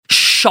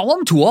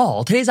Shalom to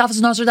all. Today's daf is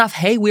Nazir daf.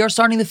 Hey, we are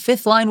starting the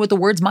fifth line with the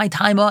words my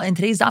taima, and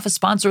today's daf is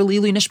sponsored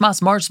Lili Nishmas,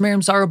 Mars,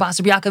 Miriam, Sarah,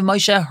 Basar, Yaakov,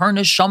 Moshe, her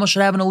neshama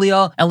should have an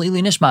aliyah, and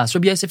Lili Nishmas,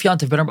 Rabbi Yosef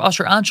Yantiv ben Rabbi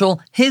Asher Anshel,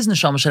 his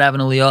neshama should have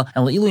an aliyah,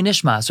 and Lili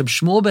Nishmas, Rabbi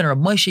Shmuel ben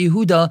Rabbi Moshe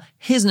Yehuda,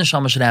 his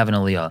neshama should have an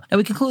aliyah. Now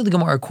we conclude the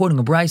Gemara quoting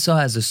a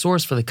brisa as the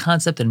source for the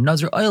concept that a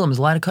Nazir Olam is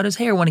allowed to cut his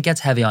hair when it gets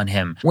heavy on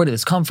him. Where did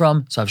this come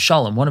from? So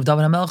Avshalom, one of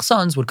David HaMelech's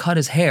sons, would cut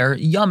his hair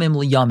yamim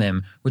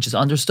liyamim, which is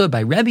understood by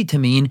Rebbe to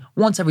mean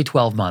once every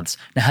 12 months.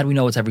 Now how do we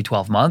know it's every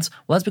 12 months?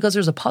 Well, that's because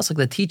there's a pasuk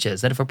that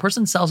teaches that if a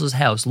person sells his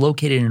house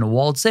located in a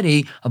walled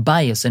city, a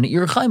bias and an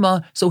ir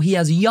chaima, so he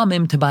has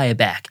yamim to buy it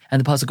back.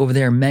 And the pasuk over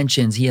there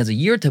mentions he has a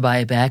year to buy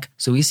it back,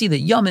 so we see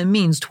that yamim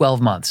means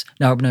 12 months.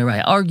 Now Rabbi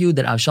Nerai argued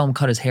that Avshalom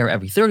cut his hair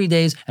every 30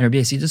 days, and Rabbi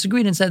Yossi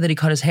disagreed and said that he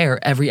cut his hair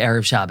every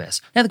Erev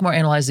Shabbos. Now the Gemara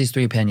analyzed these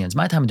three opinions.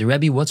 My time to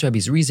Rebbe, what's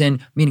Rebbe's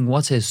reason? Meaning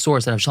what's his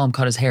source that Avshalom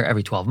cut his hair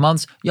every 12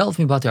 months? Yalef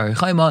mi bate ir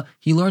chaima,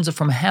 he learns it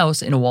from a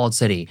house in a walled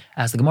city.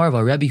 As the Gemara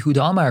of Rebbe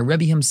Huda Amar,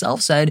 Rebbe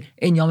himself said,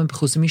 in yamim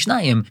pechusim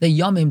mishnayim, that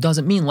yamim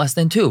doesn't mean less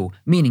than 2,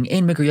 meaning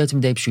in mikra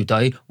yotim de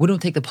pshutai, we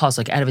don't take the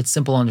pasuk out of its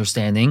simple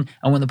understanding,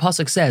 and when the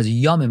pasuk says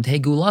yamim te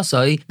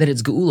gulasai, that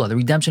it's geula, the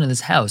redemption of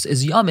this house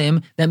is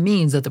yamim, that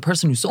means that the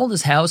person who sold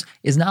his house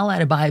is not allowed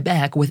to buy it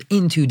back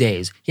within 2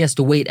 days. He has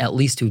to wait at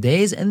least 2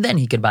 days, and then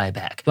he could buy it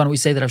back. Why don't we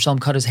say that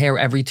Avshalom cut his hair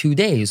every 2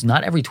 days,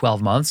 not every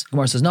 12 months?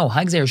 Gemara says no, ha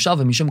gzeir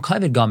shava mishum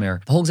kaved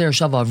gamer. The whole gzeir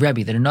shava of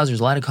Rebbe that a Nazir is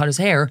allowed to cut his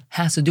hair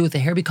has to do with the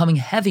hair becoming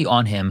heavy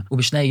on him,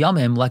 ubishnei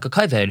yamim, like a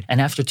kaved,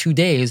 and after 2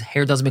 days,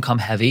 hair doesn't become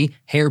heavy,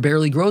 hair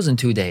barely grows in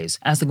 2 days.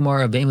 As the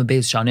Gemara of Ve'ema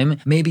Beis Shanim,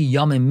 maybe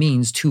yamim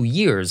means 2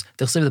 years.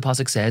 The Chsiv of the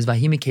pasuk says,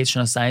 "Vahimi keitz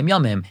shanasayim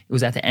yamim." It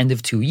was at the end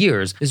of 2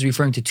 years. This is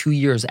referring to 2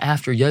 years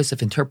after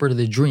Yosef interpreted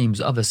the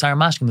dreams of the Sar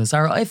Mashkim, the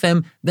Sar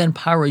Eifim. Then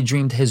Paroi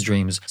dreamed his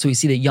dreams. So we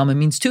see that yamim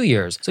means 2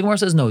 years. So the Gemara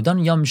says, "No, dan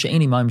yamim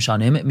she'eni ma'im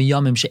shanim, mi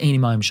yamim she'eni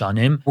ma'im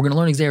shanim." We're going to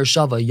learn Gzeir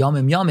Shava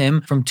yamim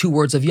yamim from 2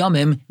 words of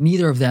yamim,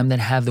 neither of them that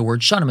have the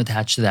word shanim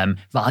attached to them.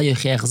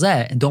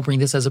 And don't bring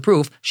this as a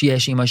proof,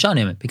 she'eshi ma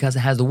shanim, because it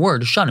has the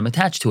word shanim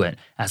attached to it.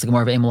 As the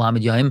Gemara of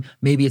Eimalamed Yamim,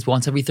 maybe it's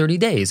once every 30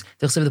 days.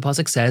 The Chsiv of the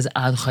pasuk says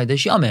ad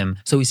chaydesh yamim,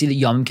 so we see that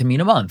yamim can mean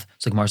a month.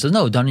 So the Gemara says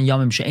no, dan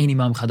yamim she'eni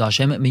ma'im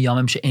chadashim, mi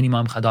yamim she'eni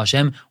ma'im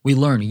chadashim. We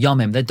learn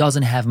yamim that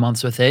doesn't have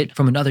months with it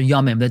from another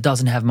yamim that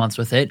doesn't have months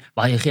with it.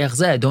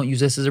 Don't use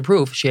this as a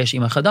proof, she'esh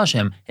ima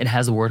chadashim. It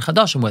has the word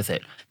chadashim with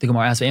it. The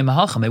Gemara asks,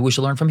 maybe we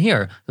should learn from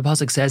here. The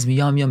pasuk says mi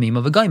yam yamim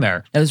of a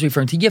gaimer. Now this is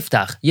referring to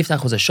Yiftach.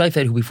 Yiftach was a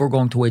shayfet who, before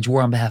going to wage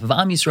war on behalf of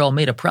Am Yisrael,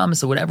 made a promise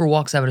that whatever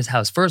walks out of his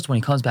house first when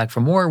he comes back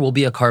from war will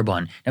be a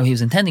carbon. Now he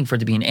was intending for it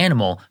to be an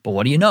animal, but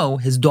what do you know?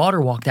 His daughter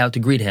walked out to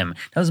greet him.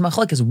 Now his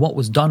machlek is what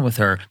was done with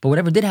her, but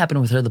whatever did happen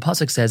with her, the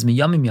pasuk says mi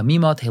yamim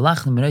yamima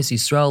teilach l'bnei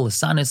Yisrael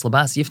l'sanis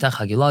labas Yiftach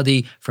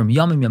hagiladi. From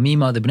yamim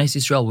yamima, the Bnei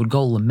Yisrael would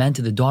go lament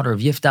to the daughter of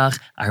Yiftach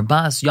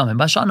arbas yamim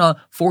bashana,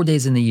 4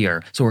 days in the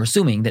year. So we're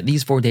assuming that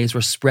these 4 days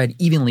were spread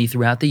evenly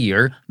throughout the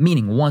year,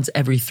 meaning once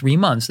every 3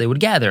 months they would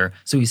gather.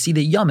 So we see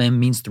that yamim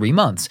means 3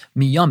 months.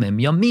 Mi yamim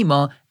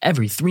yamima,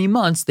 every 3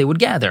 months they would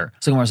gather.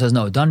 So Gemara says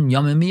no, dan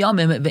yamim mi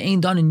yamim ve'ein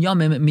dan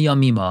yamim mi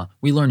yamima.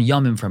 We learn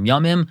yamim from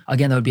yamim.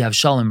 Again, that would be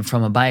Avshalom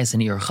from a bias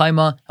and ir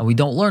chaima, and we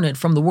don't learn it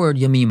from the word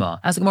yamima.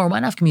 Ask the Gemara, why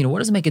not Kamina? What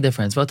does it make a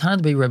difference?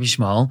 V'atan be Rabbi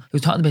Shmuel, who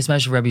taught in the base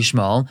measure of Rabbi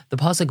Shmuel. The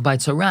pasuk by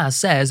Tzorah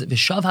says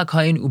v'shav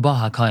hakayin uba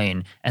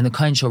hakayin, and the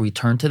kain shall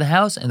return to the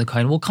house, and the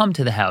kain will come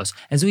to the house.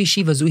 And zui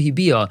shiva zuhi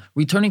bia,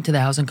 returning to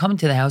the house and coming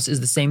to the house is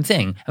the same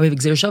thing. And we have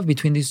Gzeir Shav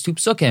between these 2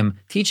 psukim,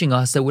 teaching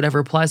us that whatever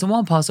applies in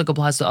one pasuk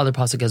applies to other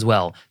pasuk as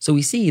well. So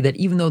we see that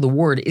even though the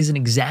word isn't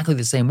exactly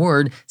the same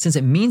word, since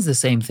it means the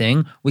same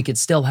thing, we could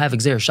still have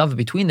Gzeir Shav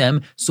between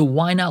them. So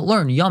why not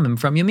learn yamim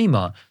from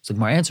yamima? So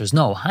Gemara answers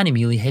no.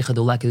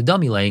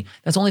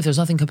 That's only if there's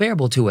nothing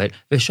comparable to it.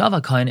 V'shav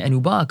hakayin and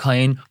uba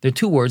hakayin, they're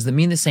 2 words that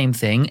mean the same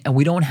thing, and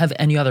we don't have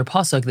any other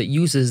pasuk that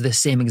uses the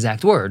same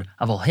exact word.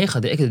 But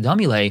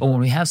when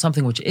we have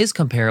something which is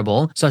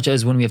comparable, such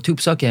as when we have 2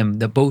 psukim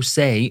that both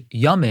say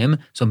yamim,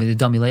 so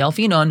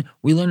alfinon,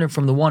 we learn it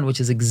from the one which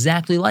is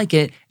exactly like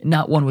it,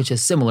 not one which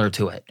is similar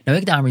to it. Now,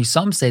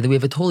 some say that we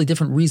have a totally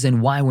different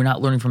reason why we're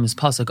not learning from this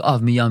pasuk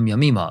of miyam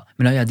yamima.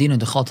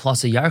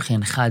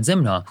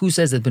 Who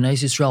says that Bnei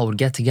Yisrael would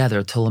get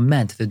together to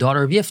lament the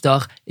daughter of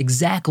Yiftach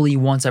exactly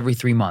once every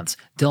 3 months?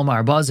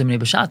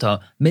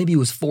 Maybe it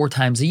was 4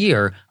 times a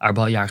year.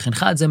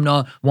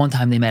 One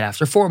time they met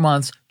after 4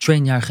 months.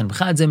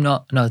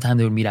 Another time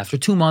they would meet after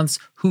 2 months.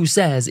 Who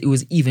says it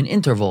was even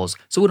intervals?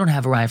 So we don't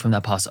have a raya from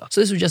that pasuk. So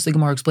this was just the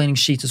Gemara explaining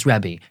Shitas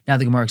Rebbe. Now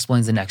the Gemara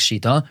explains the next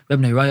Shita.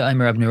 Reb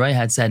Nerai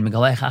had said,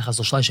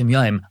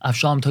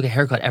 Avshalom took a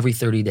haircut every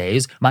 30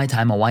 days. My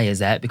time, why is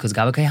that? Because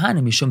since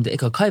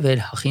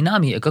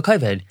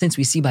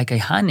we see by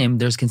Kaihanim,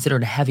 there's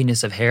considered a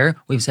heaviness of hair.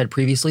 We've said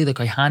previously that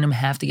Kaihanim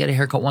have to get a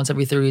haircut once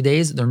every 30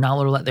 days. They're not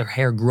allowed to let their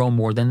hair grow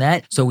more than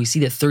that. So we see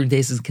that 30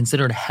 days is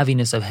considered a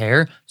heaviness of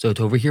hair. So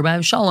it's over here by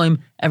Avshalom,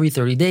 every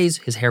 30 days,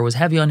 his hair was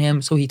heavy on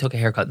him, so he took a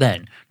haircut haircut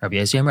then. Rabbi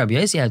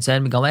Yossi had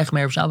said, Megalech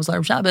Erev Shabbos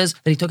Erev Shabbos,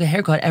 that he took a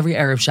haircut every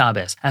Erev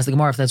Shabbos. Asked the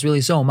Gemara if that's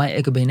really so.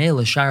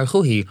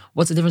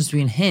 What's the difference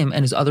between him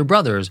and his other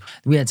brothers?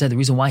 We had said the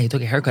reason why he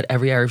took a haircut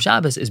every Erev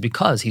Shabbos is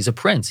because he's a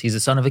prince. He's the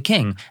son of a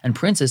king, and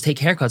princes take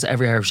haircuts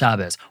every Erev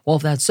Shabbos. Well,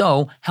 if that's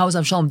so, how is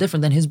Avshalom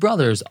different than his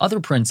brothers, other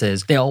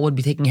princes? They all would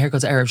be taking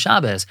haircuts Erev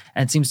Shabbos,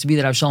 and it seems to be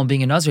that Avshalom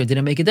being a Nazir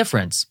didn't make a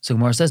difference. So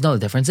Gemara says, no, the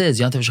difference is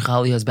Yontif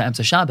Shechal Yos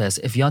Be'emtza Shabbos.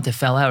 If Yontif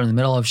fell out in the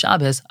middle of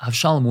Shabbos,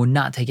 Avshalom would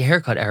not take a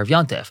haircut Erev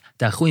Yontif.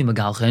 Da'chui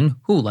Megalchin,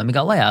 hu la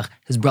Megaleach.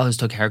 His brothers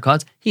took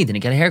haircuts, he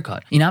didn't get a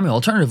haircut. Inami,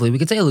 alternatively, we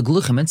could say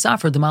Legluchim and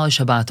Safar Demali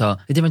Shabbata.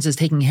 The difference is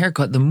taking a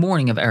haircut the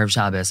morning of Erev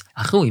Shabbos.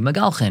 Achui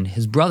Megalchin.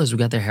 His brothers would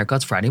get their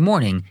haircuts Friday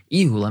morning.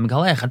 Ihu la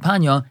Megaleach at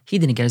Panya. He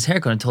didn't get his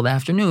haircut until the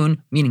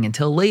afternoon, meaning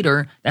until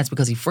later. That's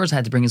because he first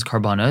had to bring his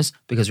karbanos,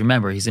 because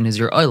remember, he's in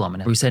Nazir Olam,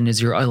 and we said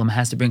Nazir Olam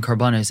has to bring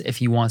karbanos if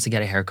he wants to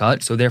get a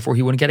haircut, so therefore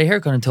he wouldn't get a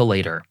haircut until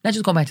later. Now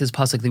just going back to this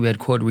pasuk that we had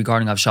quoted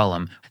regarding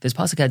Avshalom. This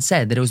pasuk had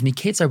said that it was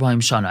Miketz 40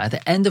 Shana, at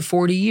the end of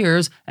 40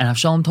 years, and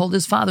Avshalom told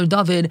his father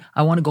David,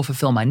 I want to go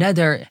fulfill my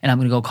neder, and I'm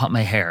going to go cut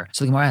my hair.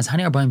 So the Gemara asks,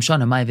 Hani 40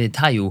 Shana ma'avid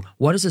tayu,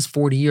 what does this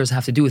 40 years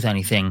have to do with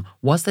anything?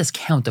 What's this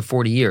count of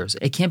 40 years?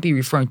 It can't be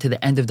referring to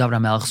the end of David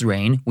HaMelech's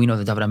reign. We know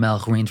that David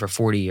HaMelech reigned for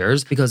 40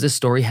 years, because this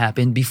story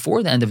happened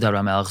before the end of David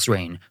HaMelech's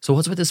reign. So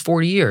what's with this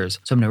 40 years?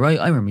 So Rabbi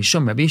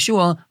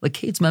Yeshua,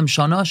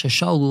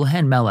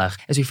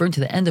 is referring to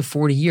the end of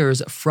 40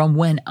 years from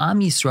when Am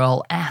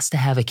Yisrael asked to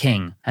have a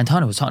king. And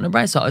Tana was taught in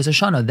Brisa, is a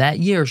Shana, that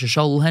year,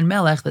 Sheshal Luhen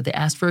Melech, that they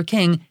asked for a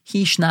king,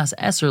 he Shnas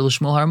Eser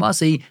L'Shmuel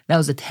Haramasi, that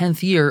was the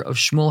 10th year of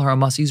Shmuel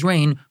Haramasi's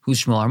reign.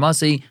 Who's Shmuel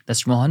Haramasi?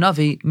 That's Shmuel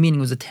Hanavi, meaning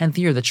it was the 10th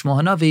year that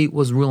Shmuel Hanavi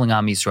was ruling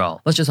Am Yisrael.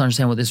 Let's just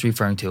understand what this is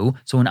referring to.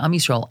 So when Am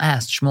Yisrael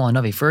asked Shmuel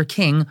Hanavi for a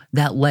king,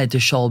 that led to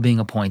Shaul being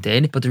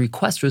appointed, but the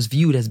request was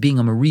viewed as being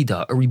a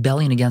merida, a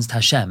rebellion against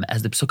Hashem,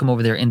 as the psukim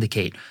over there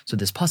indicate. So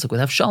this pasuk with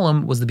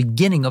Avshalom was the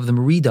beginning of the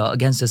merida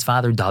against his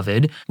father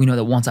David. We know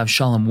that once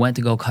Avshalom went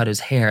to go cut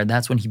his hair,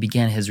 that's when he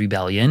began his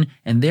rebellion,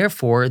 and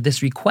therefore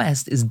this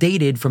request is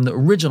dated from the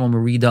original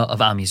merida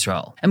of Am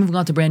Yisrael. And moving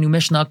on to brand new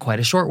Mishnah, quite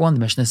a short one. The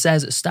Mishnah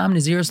says, Stam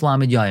Nazirus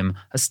Lamed Yayim.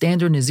 A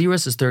standard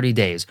Nazirus is 30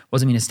 days. What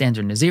does it mean a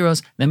standard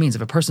Nazirus? That means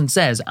if a person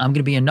says, I'm going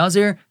to be a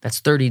Nazir, that's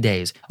 30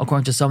 days.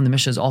 According to some, the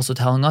Mishnah is also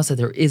telling us that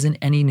there isn't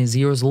any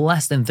Nazirus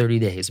less than 30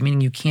 days,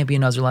 meaning you can't be a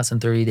Nazir less than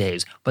 30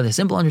 days. But the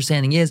simple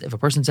understanding is, if a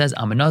person says,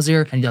 I'm a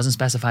Nazir, and he doesn't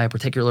specify a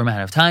particular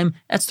amount of time,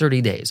 that's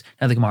 30 days.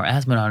 Now the Gemara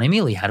asks, Manan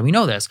Emili, how do we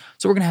know this?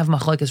 So we're going to have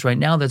machlekes right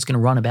now that's going to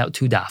run about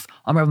 2 daf.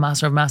 Amar of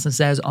Masna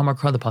says, Amar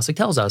Kra, the pasuk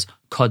tells us,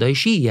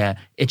 Kadosh yeh,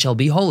 it shall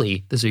be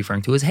holy. This is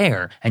referring to his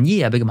hair. And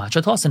yeh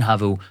begematria tosin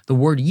havu. The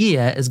word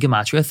yeh is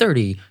gematria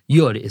 30.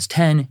 Yud is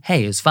 10,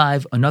 hey is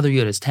 5, another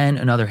yud is 10,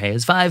 another hey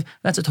is 5.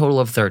 That's a total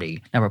of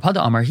 30. Now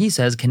Rapada Amar, he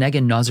says,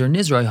 Kenegin Nazir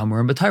Nizroi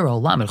Hamurim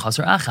B'Tairo Lamed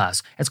Chaser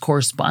Achas. It's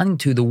corresponding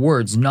to the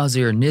words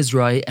Nazir,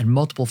 Nizroi, and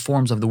multiple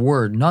forms of the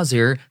word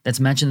Nazir that's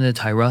mentioned in the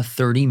Torah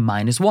 30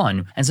 minus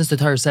 1. And since the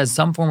Torah says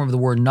some form of the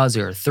word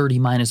Nazir 30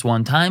 minus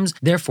 1 times,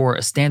 therefore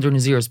a standard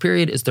Nazir's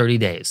period is 30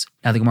 days.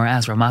 Now the Gemara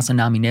asks, Rav Masna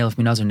Nami Neilef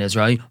Mi Nazir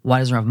Nizroi. Why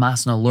doesn't Rav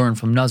Masna learn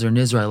from Nazir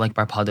Nizroi like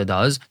Bar Pada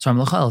does? So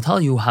I'll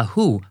tell you,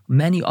 Hahu,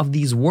 many of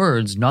these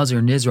words,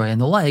 Nazir, Nizroi, and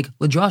the like,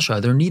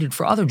 L'drasha, they're needed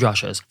for other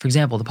drashas. For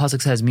example, the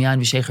pasuk says, Miyan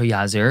v'shecher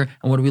yazir,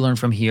 and what do we learn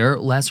from here?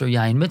 Lesser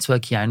yayin mitzvah,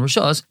 ki yayin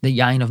rishos. The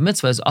yayin of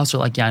mitzvah is also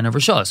like yayin of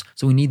rishos.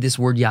 So we need this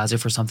word yazir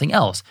for something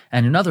else.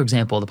 And another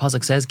example, the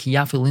pasuk says, Ki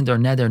yafu lindar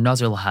neder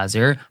nazir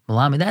l'hazir.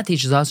 Malam, that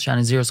teaches us,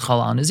 Shanaziros chal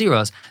on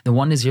naziros. The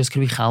one naziros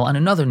could be chal on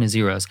another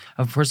naziros.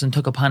 If a person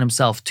took upon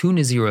himself 2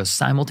 naziros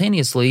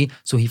simultaneously,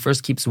 so he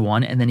first keeps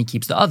one and then he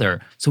keeps the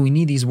other. So we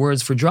need these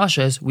words for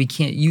drashas. We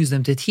can't use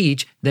them to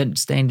teach that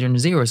standard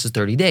naziros is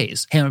 30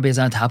 days. Bar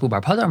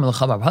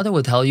Pada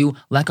will tell you,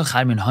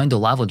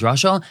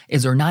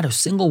 is there not a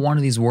single one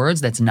of these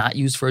words that's not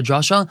used for a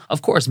drasha?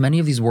 Of course, many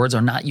of these words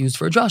are not used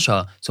for a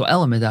drasha. So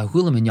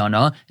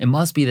it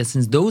must be that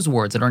since those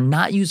words that are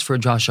not used for a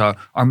drasha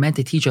are meant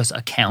to teach us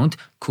a count,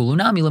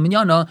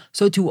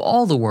 so too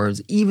all the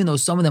words, even though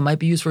some of them might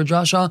be used for a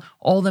drasha,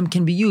 all of them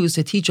can be used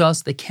to teach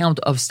us the count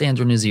of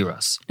standard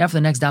naziros. Now for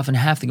the next daf and a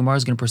half, the Gemara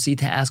is going to proceed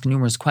to ask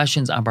numerous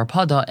questions on Bar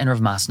Pada and Rav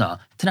Masna.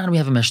 Tonight we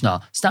have a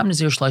Mishnah. Stam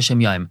Nazir Shleishim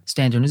Yom.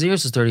 Standard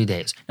naziros is 30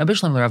 days. Now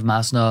Bishlam Rav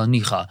Masna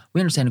Nicha. We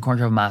understand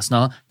according to Rav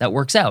Masna that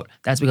works out.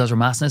 That's because Rav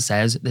Masna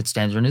says that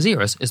standard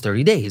naziros is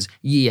 30 days.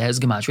 Yeh is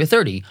gematria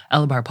 30.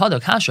 El Bar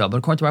Pada kasha, but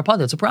according to Bar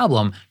Pada it's a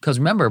problem because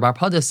remember Bar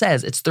Pada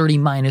says it's 30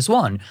 minus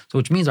 1, so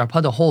which means Bar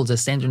Pada holds that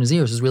standard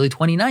naziros is really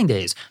 29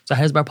 days. So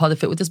how does Bar Pada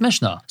fit with this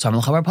Mishnah? So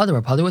Bar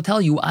Pada would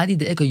tell you, Adi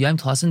de'ika yom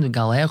tlasin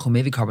v'galeach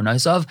umevi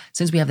karbonosav.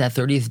 Since we have that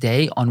 30th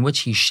day on which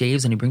he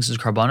shaves and he brings his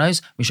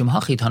karbonos, mishum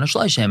hachi tana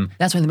shleishim.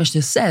 That's why the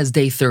Mishnah says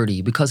day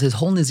 30 because his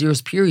whole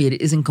nazirus period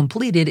isn't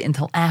completed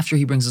until after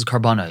he brings his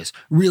karbonos.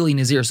 Really,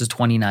 nazirus is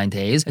 29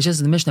 days. It's just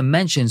that the Mishnah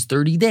mentions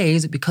 30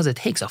 days because it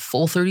takes a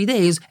full 30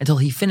 days until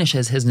he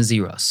finishes his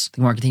nazirus. The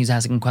Gemara continues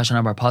asking a question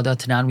on Bar Pada.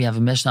 Tanan we have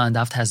a Mishnah on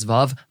Daf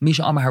Tesvav.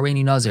 Misha Amar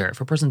Hareini Nazir. If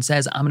a person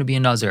says I'm going to be a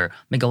Nazir,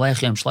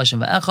 Megalech Yom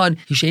Shleishim ve'echad,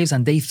 he shaves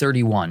on day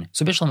 31.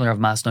 So Bishlam Rav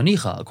Masna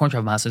Nicha. According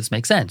to Rav Masna, this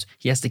makes sense.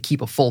 He has to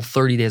keep a full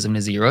 30 days of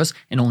Naziros,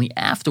 and only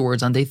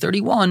afterwards, on day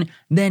 31,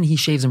 then he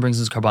shaves and brings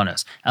his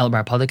karbanos.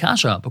 Bar Pada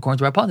Kasha, according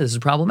to Bar Pada, this is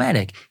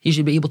problematic. He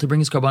should be able to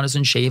bring his karbanos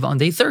and shave on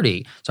day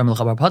 30. So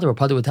Bar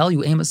Pada would tell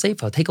you, Aim a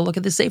Seifa, take a look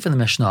at the Seifa in the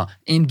Mishnah.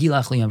 Im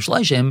Gilach Liyam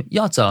Shleishim,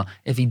 Yatza.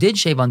 If he did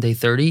shave on day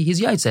 30,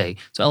 he's Yaitse.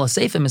 So Ela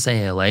Seifa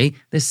Misayele,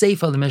 the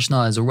Seifa of the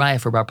Mishnah is a raya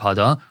for Bar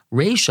Pada,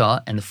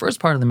 Reisha, and the first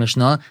part of the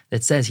Mishnah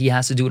that says he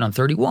has to do it on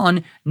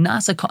 31,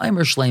 Nasa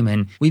Ka'imer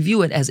Shleiman. We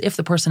view it as if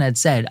the person had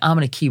said, I'm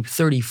going to keep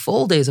 30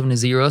 full days of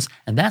Naziros,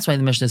 and that's why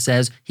the Mishnah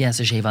says he has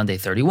to shave on day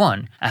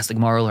 31. Ask the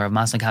Gemara or Rav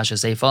Masna Kasha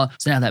Seifa.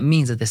 So now that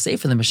means that the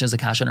Seifa of the Mishnah is a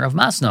Kasha and Rav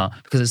Masna,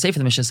 because the Seifa of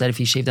the Mishnah said if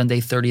he shaved on day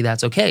 30,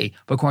 that's okay.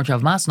 But according to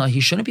Rav Masna, he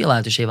shouldn't be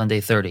allowed to shave on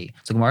day 30.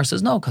 So Gemara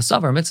says, no,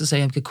 Kasavar Mitzvah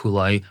Sayim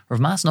Kekulai. Rav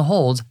Masna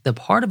holds that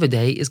part of a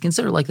day is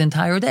considered like the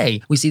entire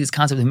day. We see this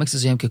concept of Mitzvah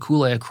Sayim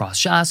Kekulai across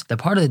Shas, that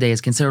part of the day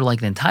is considered like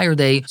the entire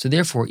day. So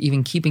therefore,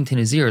 even keeping to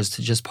Nazirs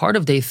to just part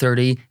of day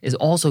 30 is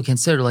also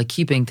considered like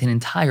keeping to an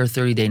entire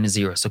 30-day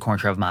Naziris,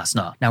 according to Rav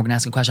Masna. Now we're going to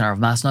ask a question on Rav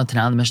Masna.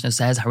 Tanah, the Mishnah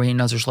says, Harein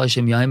Nazir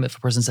Shleishim Yom. If a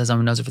person says, I'm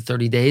a Nazir for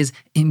 30 days,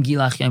 Im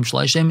Gilach Yom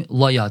Shleishim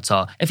Lo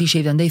Yatza. If he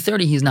shaved on day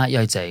 30, he's not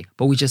Yaitze.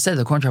 But we just said,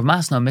 according to Rav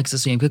Masna,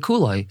 Mixas Yom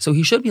Kekulai, so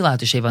he should be allowed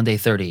to shave on day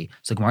 30.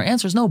 So Gemara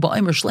answers, no, but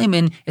Aimer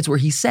Shleiman, it's where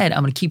he said,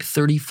 I'm going to keep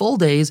 30 full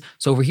days.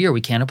 So over here,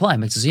 we can't apply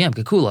Mixas Yom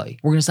Kekulai.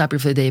 We're going to stop here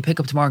for the day, pick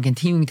up tomorrow,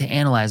 continuing to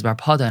analyze Bar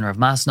Pada and Rav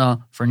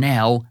Masna. For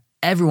now,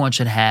 everyone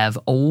should have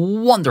a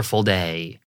wonderful day.